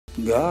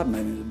God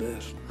made me the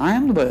best. I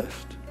am the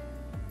best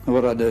at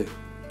what I do.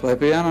 Play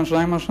piano and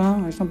sing my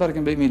song, there's nobody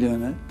can beat me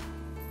doing that.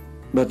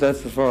 But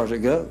that's as far as it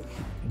goes.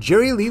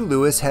 Jerry Lee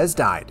Lewis has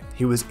died.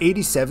 He was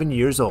 87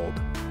 years old.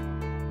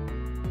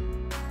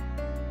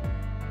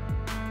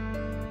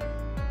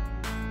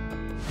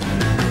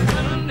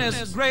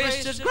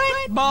 Gracious,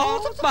 great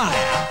balls of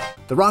fire.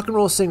 The rock and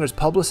roll singer's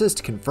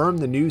publicist confirmed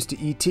the news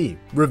to ET,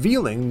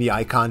 revealing the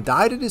icon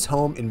died at his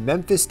home in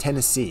Memphis,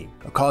 Tennessee.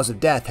 A cause of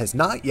death has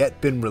not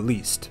yet been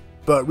released,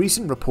 but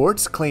recent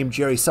reports claim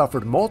Jerry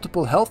suffered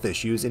multiple health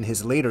issues in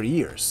his later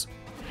years.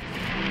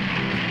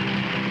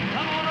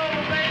 Come on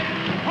over,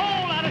 baby.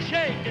 Whole lot of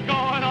shaking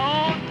going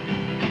on.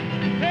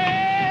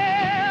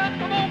 Yeah,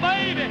 come on,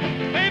 baby.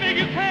 Baby,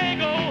 you can't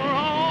go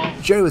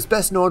wrong. Jerry was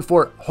best known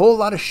for a whole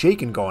lot of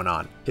shaking going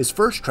on, his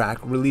first track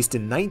released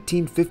in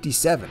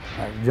 1957.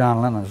 Like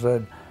John Lennon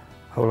said,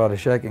 a whole lot of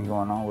shaking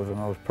going on was the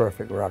most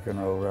perfect rock and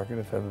roll record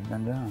that's ever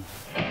been done.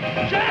 Shake,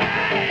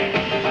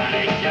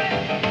 honey,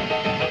 shake.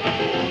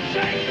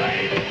 Shake,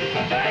 baby.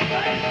 Shake,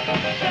 baby.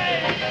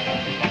 Shake.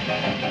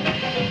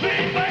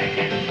 Big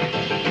bacon.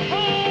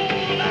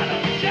 Whole lot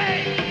of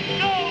shake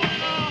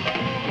going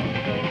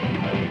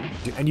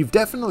on. And you've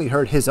definitely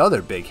heard his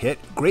other big hit,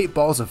 Great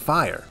Balls of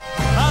Fire.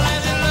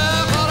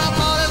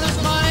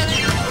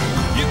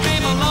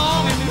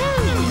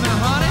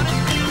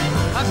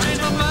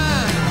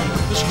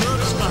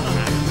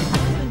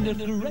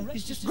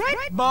 It's just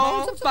great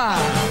balls of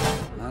fire.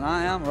 And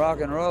I am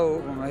rock and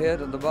roll from my head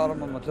to the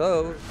bottom of my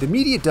toes. The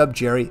media dubbed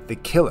Jerry the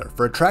Killer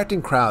for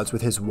attracting crowds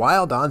with his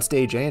wild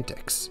onstage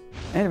antics.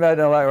 Anybody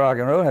that don't like rock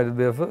and roll had to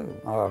be a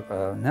fool or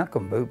a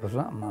nincompoop or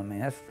something. I mean,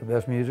 that's the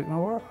best music in the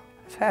world.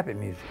 It's happy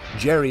music.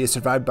 Jerry is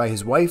survived by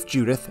his wife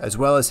Judith, as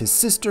well as his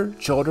sister,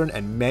 children,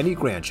 and many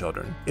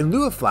grandchildren. In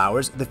lieu of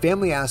flowers, the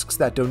family asks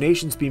that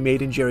donations be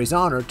made in Jerry's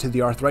honor to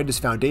the Arthritis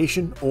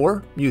Foundation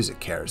or Music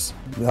Cares.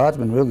 God's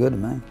been real good to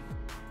me.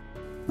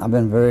 I've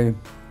been very,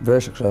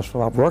 very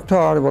successful. I've worked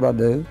hard at what I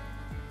do.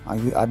 I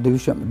do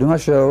my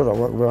shows. I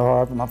work real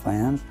hard for my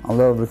fans. I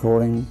love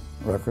recording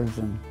records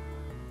and,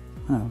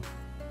 you know,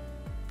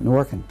 and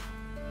working.